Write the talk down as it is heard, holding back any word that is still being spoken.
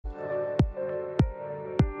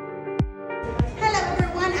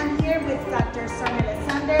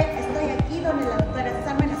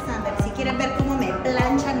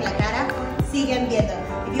sigan viendo.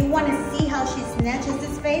 If you want to see how she snatches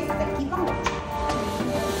this face, then keep on watching.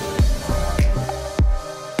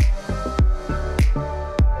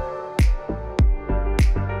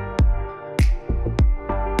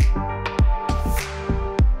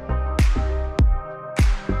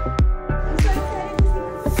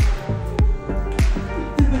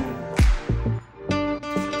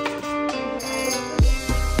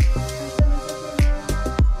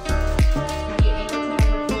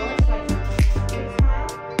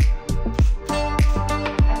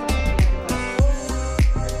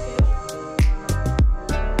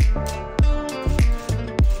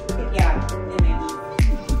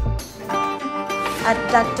 At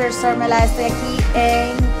Dr. Sarmela, estoy aquí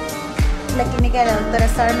en la clínica de la doctora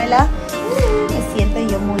Sarmela. Me siento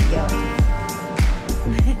yo muy yo.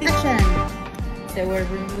 Action. So we're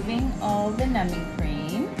removing all the numbing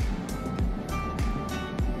cream.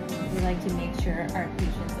 We like to make sure our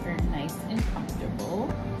patients are nice and comfortable.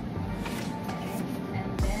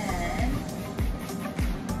 And then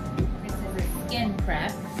this is a skin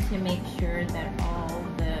prep to make sure that all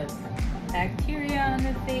the bacteria on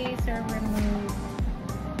the face are removed.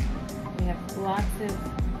 We have lots of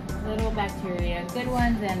little bacteria, good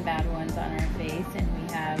ones and bad ones on our face, and we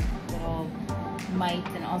have little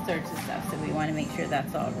mites and all sorts of stuff, so we want to make sure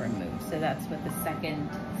that's all removed. So that's what the second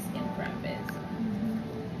skin prep is.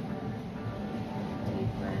 Deep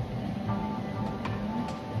breath in.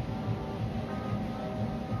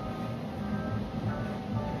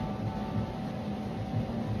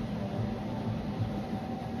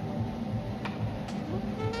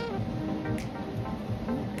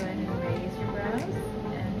 Go ahead and raise your brows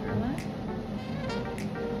and relax.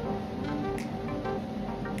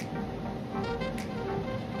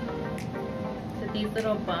 So these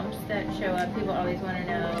little bumps that show up, people always want to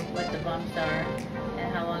know what the bumps are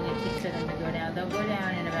and how long it takes for them to go down. They'll go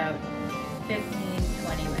down in about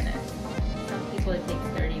 15-20 minutes. Some people it takes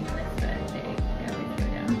 30 minutes, but they always go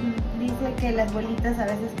down. Dice que las bolitas a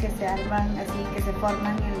veces que se arman así, que se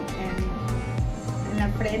forman en la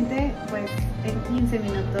frente, pues en 15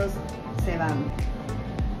 minutos se van.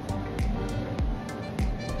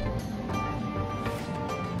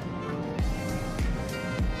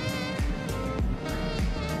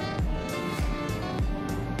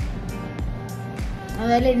 No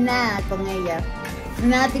duele nada con ella.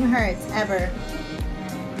 Nothing hurts, ever. And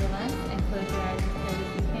relax and close your eyes as tight as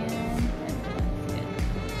you can and relax it.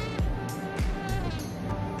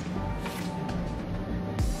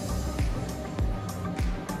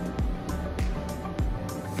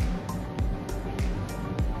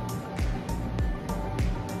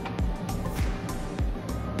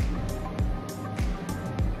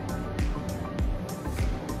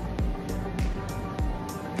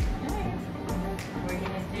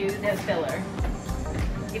 Do the filler.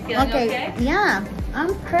 You feeling okay? Yeah,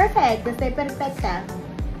 I'm perfect. Estoy perfecta.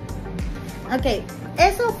 Okay,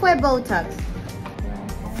 eso fue Botox.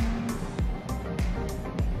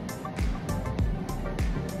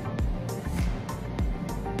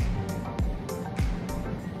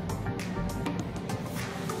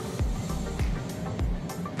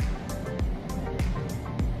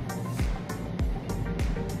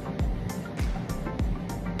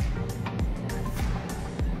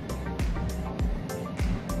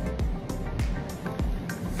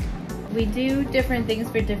 We do different things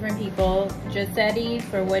for different people. Josetty,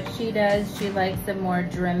 for what she does, she likes a more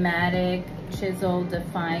dramatic, chiseled,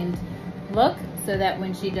 defined look, so that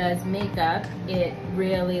when she does makeup, it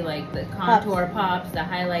really, like, the contour pops, the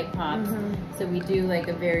highlight pops. So we do like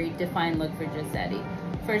a very defined look for Josetty.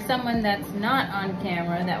 For someone that's not on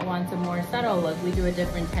camera, that wants a more subtle look, we do a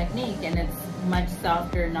different technique, and it's much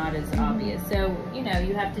softer, not as obvious. So, you know,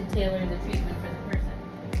 you have to tailor the treatment for the person.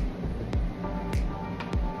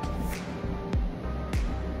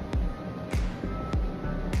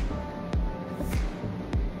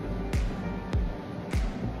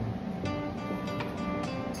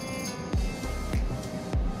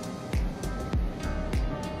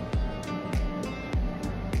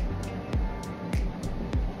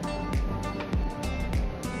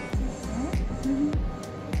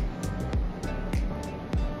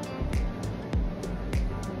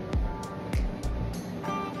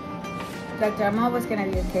 Doctor, I'm always gonna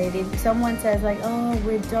be okay. If someone says like, oh,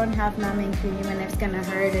 we don't have numbing cream and it's gonna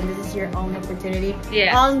hurt and this is your own opportunity,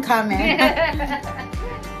 on comment.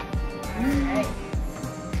 Alright.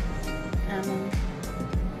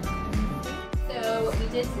 So what we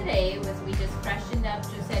did today was we just freshened up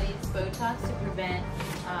Josetty's Botox to prevent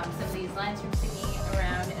some of these lines from sticking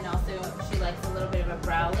around, and also she likes a little bit of a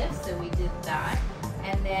brow lift, so we did that.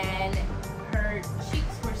 And then her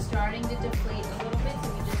cheeks were starting to deflate a little bit, so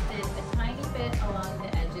we just did a tiny bit along the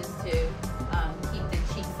edges to keep the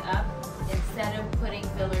cheeks up. Instead of putting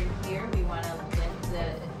filler here, we want to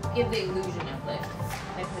give the illusion of lift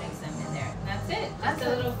by putting some in there. And that's it. Just a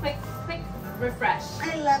little quick refresh.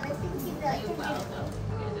 I love it. Thank you. You're welcome.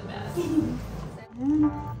 You're the best.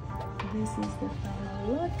 And this is the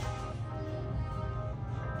final look.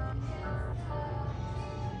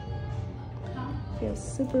 Feel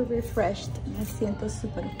super refreshed. Me siento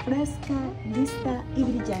super fresca, lista y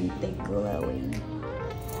brillante, glowing.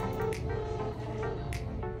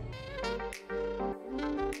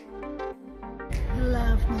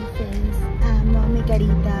 Love my face. Amo mi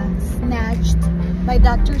carita. Snatched by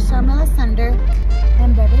Dr. Sarmela Sunder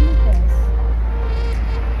and Beverly.